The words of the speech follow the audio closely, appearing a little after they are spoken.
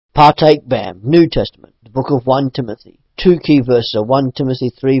Partake BAM, New Testament, the book of 1 Timothy. Two key verses are 1 Timothy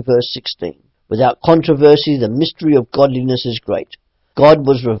 3 verse 16. Without controversy, the mystery of godliness is great. God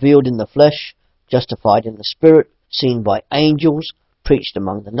was revealed in the flesh, justified in the spirit, seen by angels, preached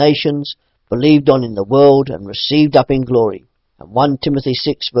among the nations, believed on in the world, and received up in glory. And 1 Timothy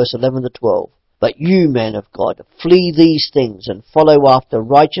 6 verse 11 to 12. But you, men of God, flee these things and follow after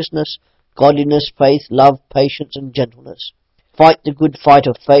righteousness, godliness, faith, love, patience, and gentleness. Fight the good fight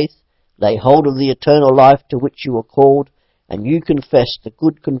of faith, lay hold of the eternal life to which you were called, and you confess the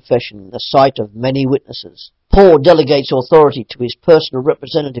good confession in the sight of many witnesses. Paul delegates authority to his personal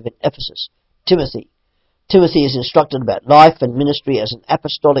representative in Ephesus, Timothy. Timothy is instructed about life and ministry as an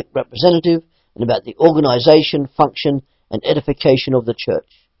apostolic representative and about the organization, function, and edification of the church.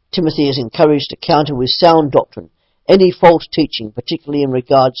 Timothy is encouraged to counter with sound doctrine any false teaching, particularly in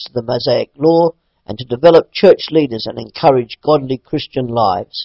regards to the Mosaic law, and to develop church leaders and encourage godly Christian lives.